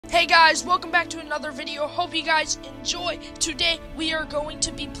Hey guys, welcome back to another video. Hope you guys enjoy. Today we are going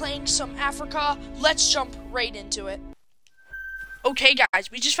to be playing some Africa. Let's jump right into it. Okay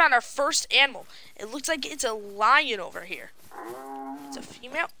guys, we just found our first animal. It looks like it's a lion over here. It's a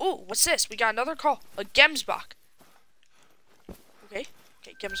female. Oh, what's this? We got another call. A Gemsbok. Okay,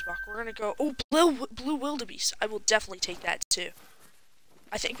 Gemsbok. We're gonna go. Oh, blue wildebeest. I will definitely take that too.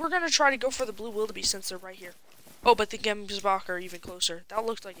 I think we're gonna try to go for the blue wildebeest since they're right here. Oh, but the Gemsbok are even closer. That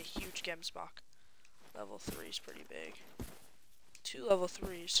looks like a huge Gemsbok. Level 3 is pretty big. 2 level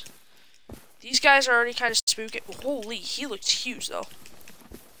 3s. These guys are already kind of spooky. Holy, he looks huge though.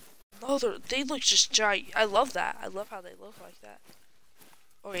 Oh, they look just giant. I love that. I love how they look like that.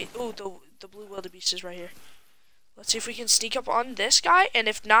 Okay, oh, the blue wildebeest is right here. Let's see if we can sneak up on this guy, and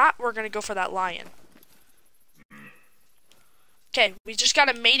if not, we're gonna go for that lion. Okay, we just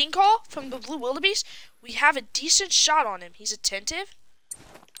got a mating call from the blue wildebeest. We have a decent shot on him. He's attentive.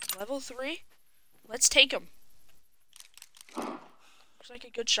 Level 3. Let's take him. Looks like a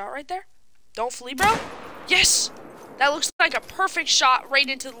good shot right there. Don't flee, bro. Yes! That looks like a perfect shot right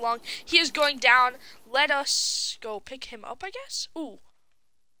into the lung. He is going down. Let us go pick him up, I guess. Ooh.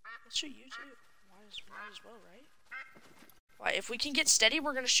 Let's shoot you too. Might as well, right? Right, if we can get steady,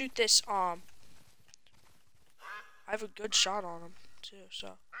 we're gonna shoot this, I have a good shot on him, too,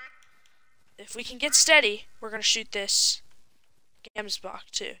 so. If we can get steady, we're going to shoot this Gemsbok,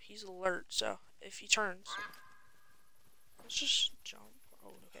 too. He's alert, so if he turns. Let's just jump.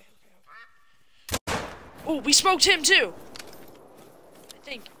 Oh, okay. Oh, we smoked him, too! I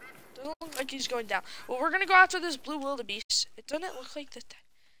think. Doesn't look like he's going down. Well, we're going to go after this blue wildebeest. It doesn't look like that.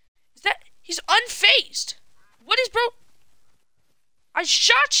 Is that? He's unfazed! What is, bro? I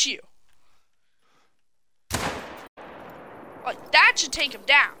shot you! Oh, that should take him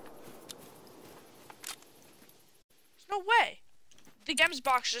down. There's no way. The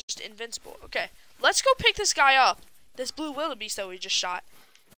Gemsbok's just invincible. Okay, let's go pick this guy up. This blue wildebeest that we just shot.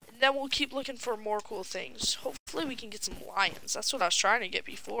 And then we'll keep looking for more cool things. Hopefully we can get some lions. That's what I was trying to get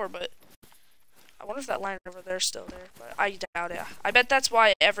before, but I wonder if that lion over there is still there. But I doubt it. I bet that's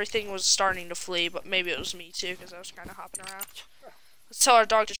why everything was starting to flee, but maybe it was me too, because I was kind of hopping around. Let's tell our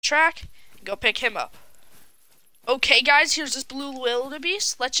dog to track and go pick him up. Okay, guys, here's this blue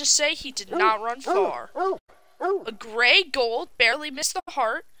wildebeest. Let's just say he did not run far. A gray gold, barely missed the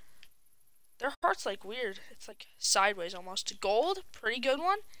heart. Their heart's like weird. It's like sideways almost. Gold, pretty good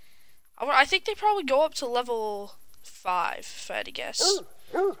one. I think they probably go up to level 5, if I had to guess.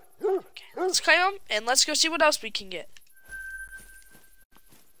 Okay, let's claim them, and let's go see what else we can get.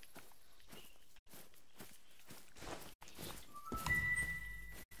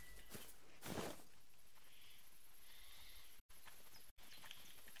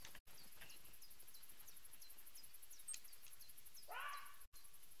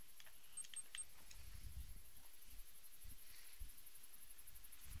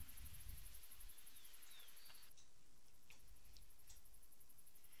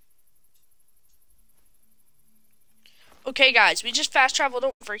 Okay, guys, we just fast traveled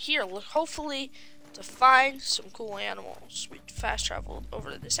over here, hopefully to find some cool animals. We fast traveled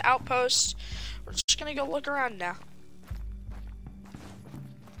over to this outpost. We're just gonna go look around now.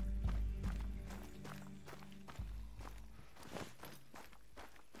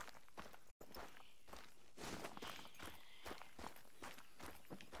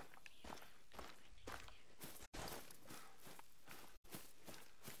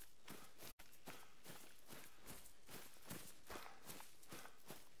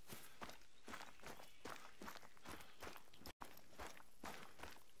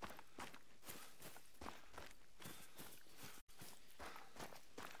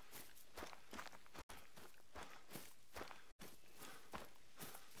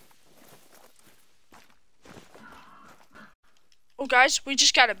 Oh, guys, we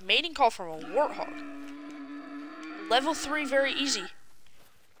just got a mating call from a warthog. Level 3, very easy.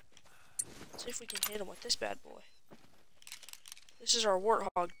 Let's see if we can hit him with this bad boy. This is our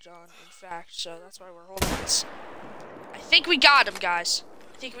warthog, John, in fact, so that's why we're holding this. I think we got him, guys.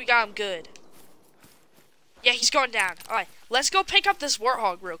 I think we got him good. Yeah, he's going down. Alright, let's go pick up this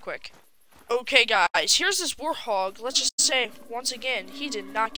warthog real quick. Okay, guys, here's this warthog. Let's just say, once again, he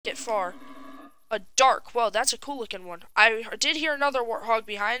did not get far. A dark. Well, that's a cool looking one. I did hear another warthog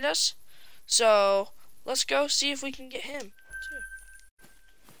behind us. So, let's go see if we can get him, too.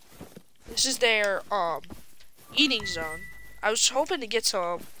 This is their, eating zone. I was hoping to get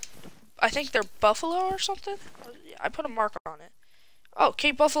some, I think they're buffalo or something. I put a marker on it. Oh,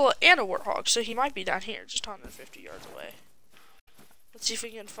 Cape Buffalo and a warthog. So he might be down here, just 150 yards away. Let's see if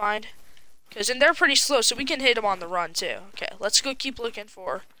we can find, and they're pretty slow, so we can hit them on the run, too. Okay, let's go keep looking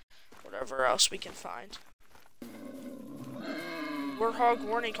for whatever else we can find. Warthog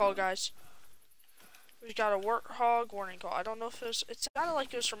warning call, guys. We got a warthog warning call. I don't know if it sounded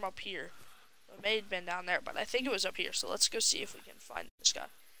like it was from up here. It may have been down there, but I think it was up here. So let's go see if we can find this guy.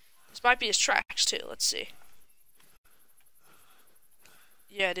 This might be his tracks too. Let's see.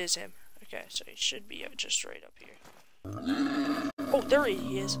 Yeah, it is him. Okay, so he should be just right up here. Oh, there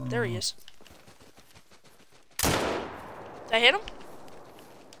he is. There he is. Did I hit him?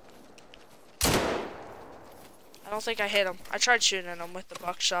 I don't think I hit him. I tried shooting him with the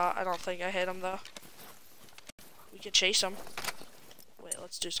buckshot. I don't think I hit him though. We could chase him. Wait,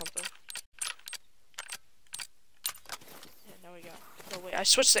 let's do something. Yeah, no we go. Oh wait, I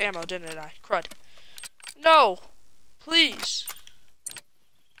switched the ammo, didn't I? Crud. No! Please!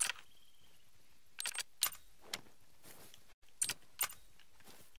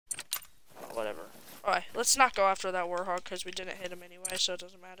 Oh, whatever. Alright, let's not go after that warthog because we didn't hit him anyway, so it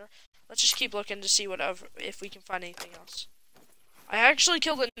doesn't matter. Let's just keep looking to see if we can find anything else. I actually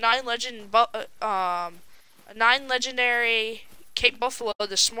killed a 9 legendary Cape Buffalo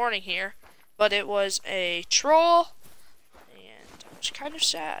this morning here, but it was a troll, and I was kind of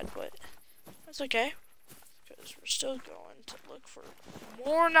sad, but that's okay, because we're still going to look for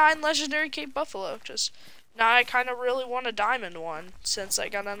more 9 legendary Cape Buffalo, because now I kind of really want a diamond one, since I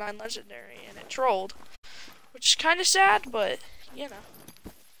got a 9 legendary, and it trolled, which is kind of sad, but, you know.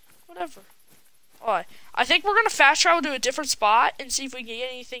 Whatever. Alright. I think we're gonna fast travel to a different spot and see if we can get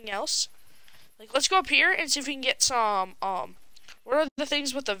anything else. Like, let's go up here and see if we can get some, what are the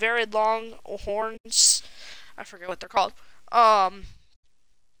things with the very long horns? I forget what they're called. But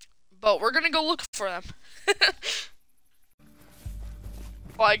we're gonna go look for them.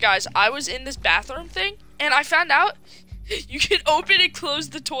 Alright, guys. I was in this bathroom thing, and I found out you can open and close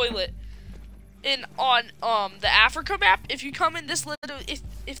the toilet. On the Africa map, if you come in this little,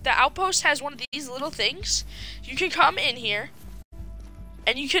 if the outpost has one of these little things, you can come in here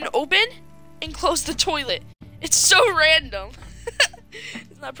and you can open and close the toilet. It's so random.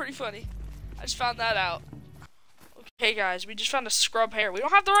 Isn't that pretty funny? I just found that out. Okay, guys, we just found a scrub hair. We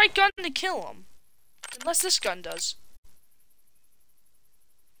don't have the right gun to kill him, unless this gun does.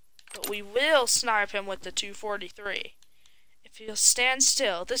 But we will snipe him with the 243. If he'll stand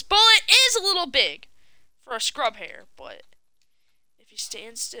still. This bullet is a little big for a scrub hair, but if he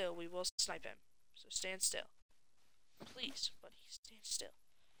stands still, we will snipe him. So stand still. Please, buddy, stand still.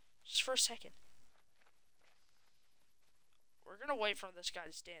 Just for a second. We're gonna wait for this guy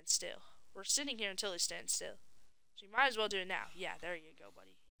to stand still. We're sitting here until he stands still. So you might as well do it now. Yeah, there you go,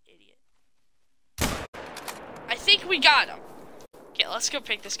 buddy. Idiot. I think we got him. Okay, let's go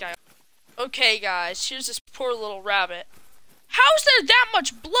pick this guy up. Okay, guys, here's this poor little rabbit. How's there that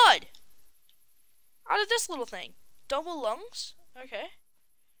much blood out of this little thing? Double lungs? Okay.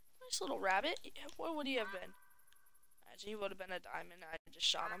 Nice little rabbit. What would he have been? Imagine he would have been a diamond. I just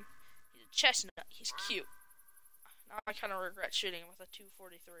shot him. He's a chestnut. He's cute. Now I kind of regret shooting him with a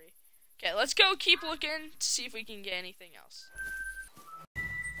 243. Okay, let's go keep looking to see if we can get anything else.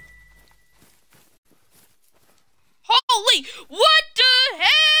 Holy! What the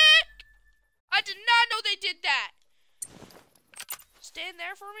heck? I did not know they did that. Stand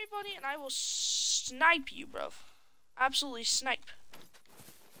there for me, buddy, and I will snipe you, bro. Absolutely snipe.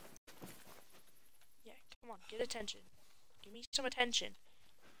 Yeah, come on, get attention. Give me some attention.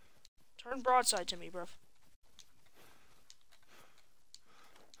 Turn broadside to me, bro.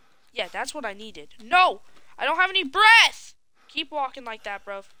 Yeah, that's what I needed. No! I don't have any breath! Keep walking like that,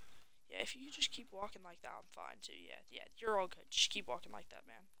 bro. Yeah, if you just keep walking like that, I'm fine, too. Yeah, you're all good. Just keep walking like that,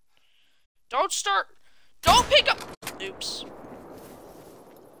 man. Don't start. Don't pick up. Oops.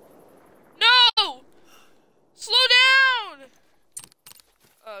 No! Slow down!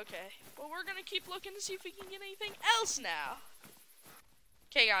 Okay. Well, we're gonna keep looking to see if we can get anything else now.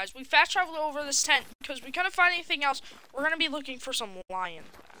 Okay, guys, we fast traveled over this tent because we couldn't find anything else. We're gonna be looking for some lions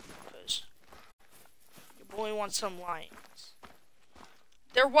because your boy wants some lions.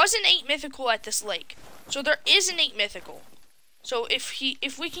 There was an 8 mythical at this lake, so there is an 8 mythical. So if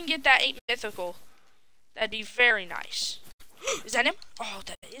we can get that 8 mythical, that'd be very nice. Is that him? Oh,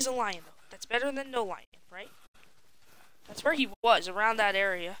 that is a lion though. That's better than no lion, right? That's where he was, around that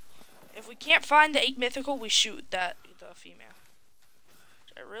area. If we can't find the 8 mythical, we shoot the female.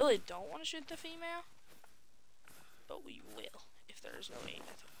 I really don't want to shoot the female, but we will if there is no 8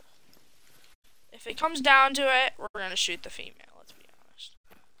 mythical. If it comes down to it, we're gonna shoot the female. Let's be honest.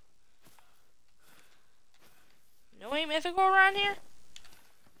 No 8 mythical around here?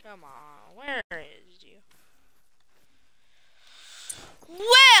 Come on, where is you?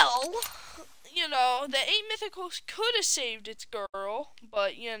 Well, you know, the 8 mythicals could have saved its girl,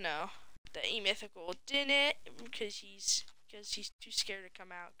 but you know, The mythical didn't because he's too scared to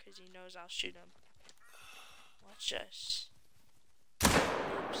come out because he knows I'll shoot him. Let's just.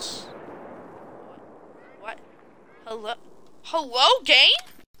 Oops. What? Hello? Hello, game?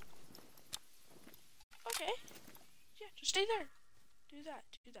 Okay. Yeah, just stay there. Do that.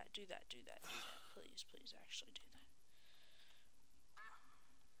 Please, actually do that.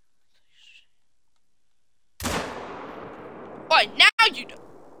 Alright, now you do.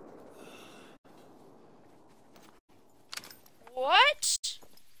 What?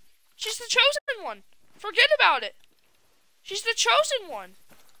 She's the chosen one. Forget about it. She's the chosen one.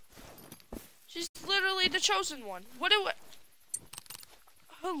 She's literally the chosen one. What do I...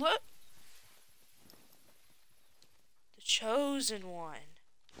 Hello? The chosen one.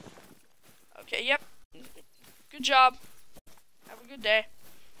 Okay, yep. Good job. Have a good day.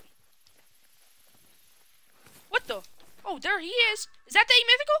 What the? Oh, there he is. Is that the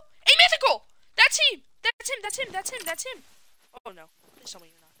mythical? Mythical! That's him! That's him! Oh no. Please tell me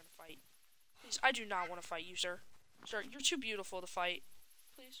you're not gonna fight. Please, I do not want to fight you, sir. Sir, you're too beautiful to fight.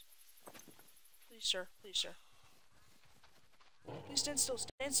 Please. Please, sir. Please stand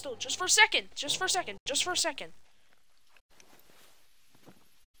still. Just for a second.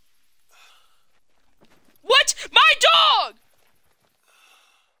 What? My dog!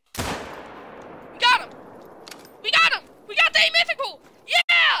 We got him! We got the mythical!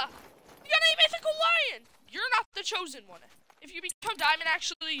 Yeah! We got a mythical lion! You're not the chosen one. If you become diamond,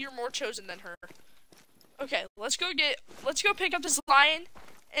 actually, you're more chosen than her. Okay, let's go pick up this lion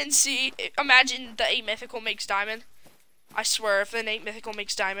and see. Imagine the 8 mythical makes diamond. I swear, if an 8 mythical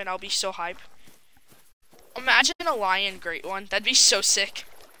makes diamond, I'll be so hype. Imagine a lion great one. That'd be so sick.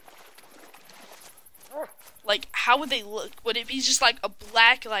 Like, how would they look? Would it be just like a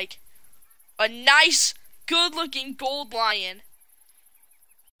black, like, a nice, good-looking gold lion?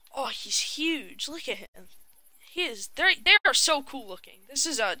 Oh, he's huge. Look at him. They are so cool looking. This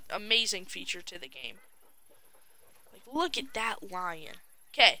is an amazing feature to the game. Like, look at that lion.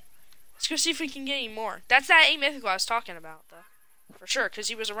 Okay, let's go see if we can get any more. That's that 8 mythical I was talking about, though. For sure, because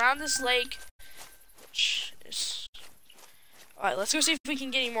he was around this lake. Alright, let's go see if we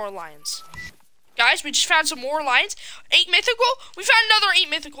can get any more lions. Guys, we just found some more lions. 8 mythical? We found another 8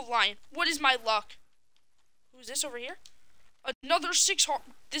 mythical lion. What is my luck? Who's this over here? Another 6 heart.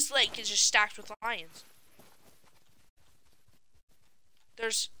 This lake is just stacked with lions.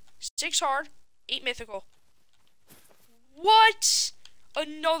 There's 6 hard, 8 mythical. What?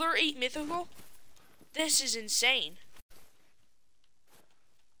 Another 8 mythical? This is insane.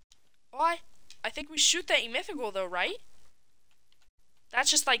 Why? I think we shoot that 8 mythical though, right?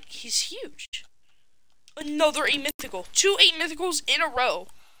 That's just like, he's huge. Another 8 mythical. 2 8 mythicals in a row.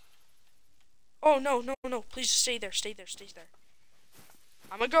 Oh, no. Please just stay there.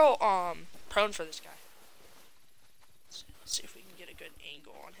 I'm gonna go, prone for this guy. Let's see if we can get a good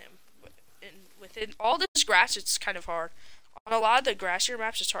angle on him. Within all this grass, it's kind of hard. On a lot of the grassier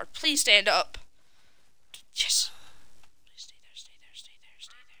maps, it's hard. Please stand up. Yes. Please stay there.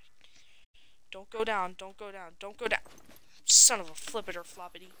 Don't go down. Son of a flippity or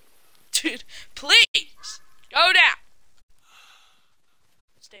floppity. Dude, please! Go down!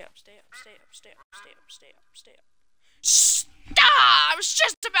 Stay up. Stop! I was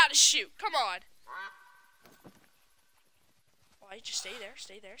just about to shoot. Come on. Why, just stay there, man.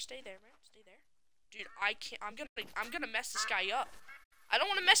 Stay there. Dude, I can't. I'm gonna mess this guy up. I don't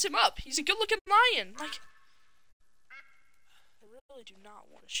want to mess him up. He's a good-looking lion. Like, I really do not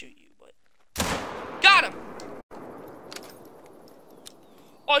want to shoot you, but got him.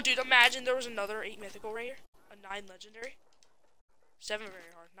 Oh, dude, imagine there was another 8 mythical right here. A 9 legendary. 7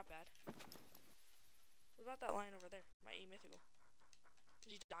 very hard, not bad. What about that lion over there? My 8 mythical.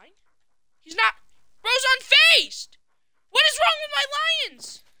 Is he dying? He's not. Bro's unfazed! What is wrong with my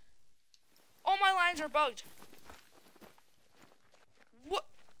lions? All my lions are bugged. What?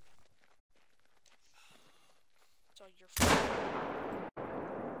 It's all your fault.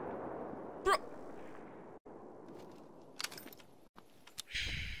 Bro.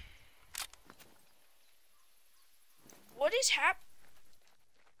 What is happening?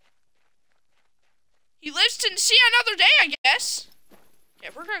 He lives to see another day, I guess. Yeah,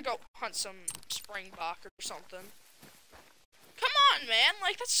 we're gonna go hunt some springbok or something. Come on, man.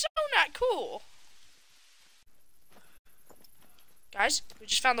 Like, that's so not cool. Guys, we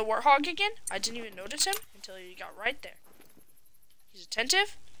just found the warthog again. I didn't even notice him until he got right there. He's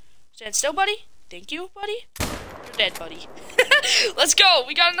attentive. Stand still, buddy. Thank you, buddy. You're dead, buddy. Let's go.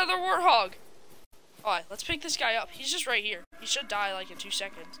 We got another warthog. Alright, let's pick this guy up. He's just right here. He should die like in 2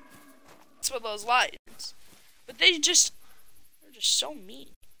 seconds. That's what those lions. But they're just so mean.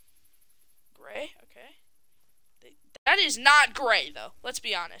 Gray? Okay. That is not gray, though. Let's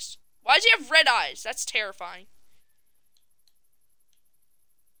be honest. Why does he have red eyes? That's terrifying.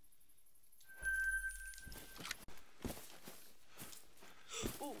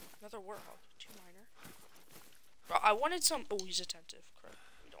 Ooh, another warthog. 2 minor. Bro, I wanted some... Oh, he's attentive. Crap.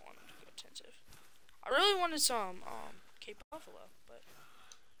 We don't want him to go attentive. I really wanted some, Cape Buffalo, but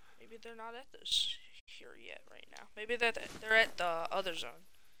maybe they're not at this here yet right now. Maybe they're at the other zone.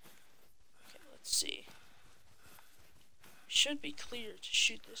 Okay, let's see. We should be clear to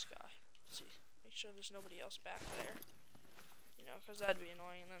shoot this guy. Let's see. Make sure there's nobody else back there. You know, because that'd be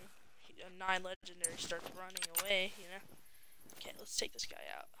annoying. And then 9 legendary starts running away, you know. Okay, let's take this guy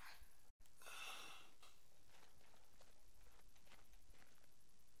out.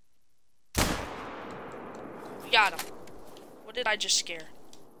 We got him. What did I just scare?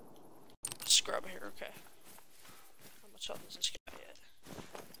 Scrub here, okay. How much health is this guy at?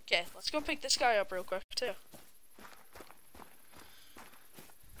 Okay, let's go pick this guy up real quick, too.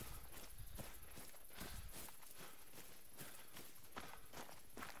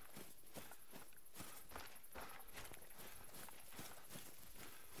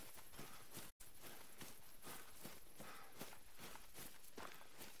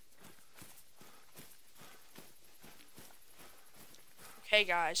 Hey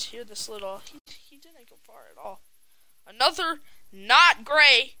guys, here this little, he didn't go far at all. Another not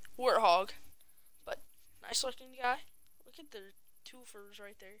gray warthog, but nice looking guy. Look at the 2 furs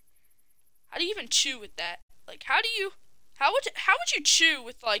right there. How do you even chew with that? Like, how would you chew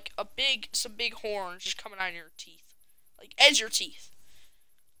with like some big horns just coming out of your teeth, like as your teeth?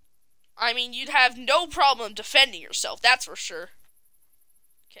 I mean, you'd have no problem defending yourself, that's for sure.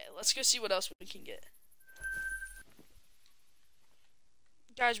 Okay, let's go see what else we can get.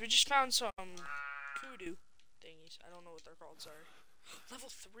 Guys, we just found some kudu thingies. I don't know what they're called, sorry. Level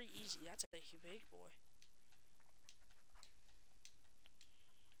 3 easy, that's a big boy.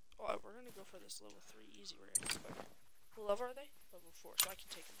 Oh, we're gonna go for this level 3 easy right now. What level are they? Level 4, so I can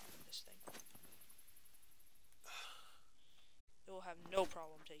take them out of this thing. It will have no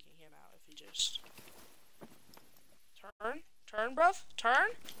problem taking him out if he just... Turn, bruv,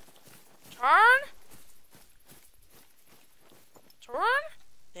 turn!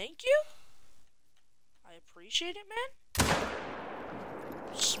 Thank you. I appreciate it, man.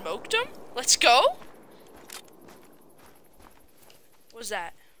 Smoked him. Let's go. What was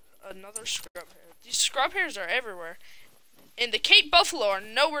that? Another scrub hair. These scrub hairs are everywhere. And the Cape Buffalo are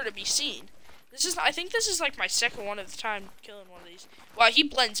nowhere to be seen. I think this is like my second one of the time killing one of these. Wow, he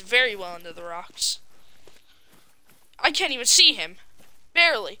blends very well into the rocks. I can't even see him.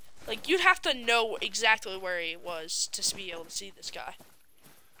 Barely. Like, you'd have to know exactly where he was to be able to see this guy.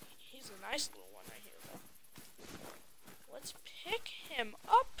 He's a nice little one right here, though. Let's pick him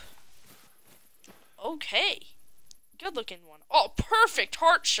up. Okay. Good looking one. Oh, perfect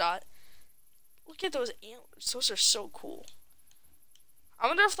heart shot. Look at those antlers. Those are so cool. I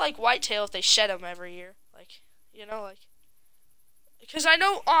wonder if, like, whitetail, if they shed them every year. Like, you know, like... Because I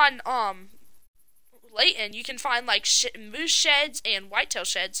know on, Layton, you can find, like, moose sheds and whitetail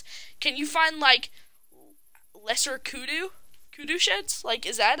sheds. Can you find, like, lesser kudu sheds? Like,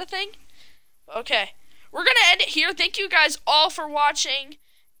 is that a thing? Okay. We're gonna end it here. Thank you guys all for watching,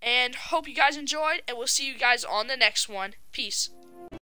 and hope you guys enjoyed, and we'll see you guys on the next one. Peace.